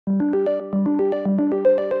Hi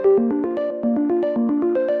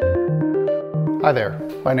there,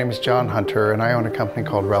 my name is John Hunter and I own a company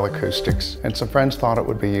called REL Acoustics, and some friends thought it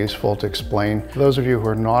would be useful to explain to those of you who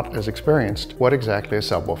are not as experienced what exactly a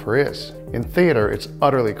subwoofer is. In theater, it's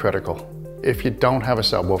utterly critical. If you don't have a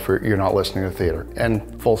subwoofer, you're not listening to theater,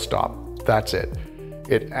 and full stop, that's it.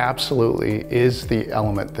 It absolutely is the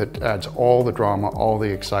element that adds all the drama, all the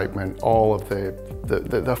excitement, all of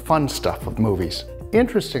the fun stuff of movies.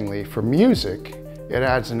 Interestingly, for music, it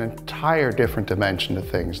adds an entire different dimension to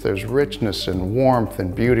things. There's richness and warmth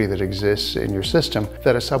and beauty that exists in your system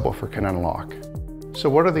that a subwoofer can unlock. So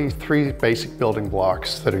what are the three basic building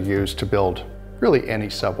blocks that are used to build really any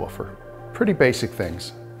subwoofer? Pretty basic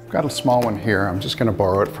things. I've got a small one here. I'm just going to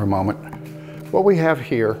borrow it for a moment. What we have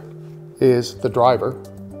here is the driver,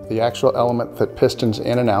 the actual element that pistons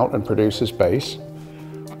in and out and produces bass.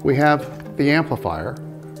 We have the amplifier,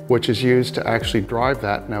 which is used to actually drive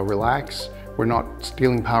that. Now relax. We're not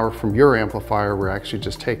stealing power from your amplifier, we're actually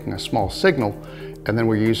just taking a small signal and then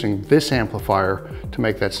we're using this amplifier to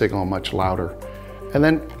make that signal much louder. And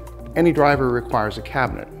then any driver requires a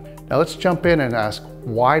cabinet. Now let's jump in and ask,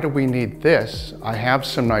 why do we need this? I have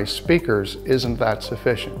some nice speakers, isn't that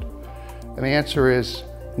sufficient? And the answer is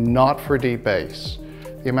not for deep bass.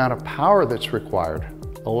 The amount of power that's required,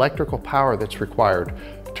 electrical power that's required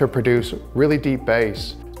to produce really deep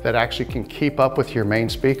bass that actually can keep up with your main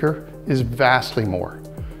speaker is vastly more.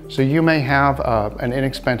 So you may have an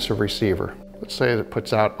inexpensive receiver, let's say that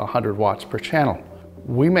puts out 100 watts per channel.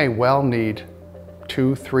 We may well need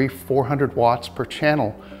 200, 300, 400 watts per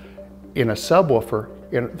channel in a subwoofer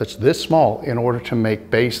that's this small in order to make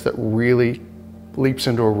bass that really leaps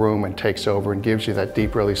into a room and takes over and gives you that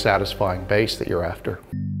deep, really satisfying bass that you're after.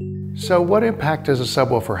 So what impact does a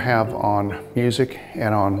subwoofer have on music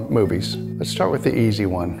and on movies? Let's start with the easy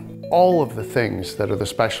one. All of the things that are the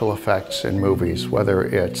special effects in movies, whether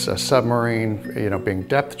it's a submarine, being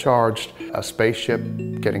depth charged, a spaceship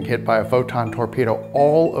getting hit by a photon torpedo,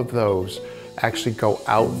 all of those actually go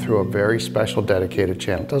out through a very special dedicated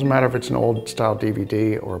channel. It doesn't matter if it's an old style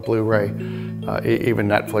DVD or a Blu-ray, even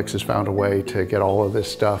Netflix has found a way to get all of this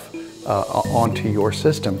stuff onto your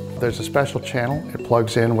system. There's a special channel. It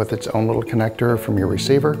plugs in with its own little connector from your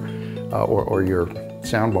receiver or your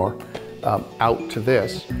soundbar out to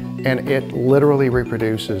this, and it literally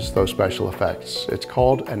reproduces those special effects. It's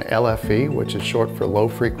called an LFE, which is short for low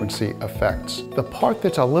frequency effects. The part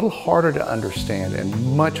that's a little harder to understand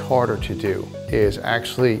and much harder to do is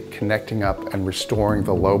actually connecting up and restoring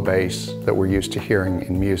the low bass that we're used to hearing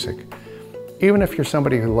in music. Even if you're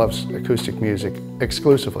somebody who loves acoustic music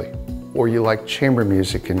exclusively, or you like chamber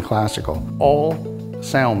music and classical, all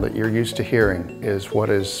sound that you're used to hearing is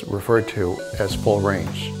what is referred to as full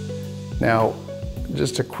range. Now,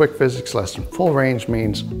 just a quick physics lesson. Full range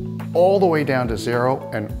means all the way down to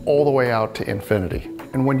zero and all the way out to infinity.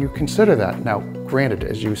 And when you consider that, now granted,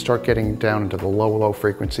 as you start getting down into the low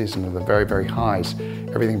frequencies and the very, very highs,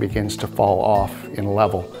 everything begins to fall off in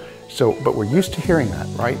level. But we're used to hearing that,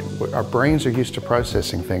 right? Our brains are used to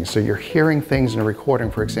processing things. So you're hearing things in a recording,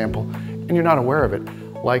 for example, and you're not aware of it,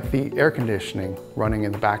 like the air conditioning running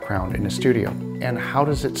in the background in a studio. And how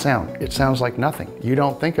does it sound? It sounds like nothing. You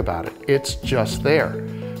don't think about it. It's just there.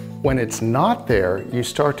 When it's not there, you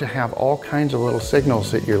start to have all kinds of little signals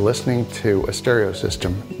that you're listening to a stereo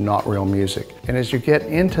system, not real music. And as you get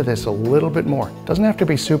into this a little bit more, it doesn't have to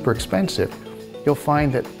be super expensive, you'll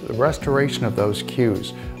find that the restoration of those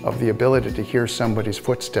cues, of the ability to hear somebody's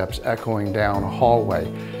footsteps echoing down a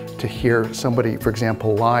hallway, to hear somebody, for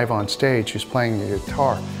example, live on stage who's playing the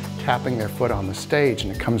guitar, tapping their foot on the stage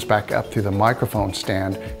and it comes back up through the microphone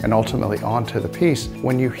stand and ultimately onto the piece.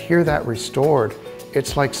 When you hear that restored,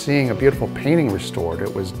 it's like seeing a beautiful painting restored.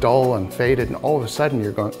 It was dull and faded and all of a sudden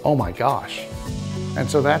you're going, oh my gosh. And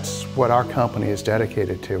so that's what our company is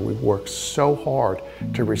dedicated to. We've worked so hard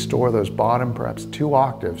to restore those bottom, perhaps 2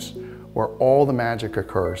 octaves where all the magic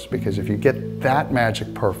occurs, because if you get that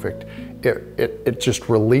magic perfect, it just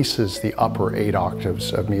releases the upper 8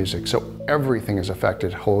 octaves of music. So everything is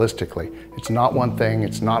affected holistically. It's not one thing.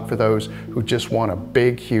 It's not for those who just want a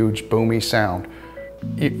big, huge, boomy sound.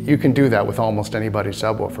 You can do that with almost anybody's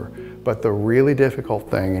subwoofer. But the really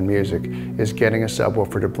difficult thing in music is getting a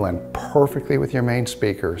subwoofer to blend perfectly with your main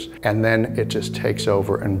speakers, and then it just takes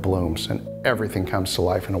over and blooms, and everything comes to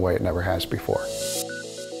life in a way it never has before.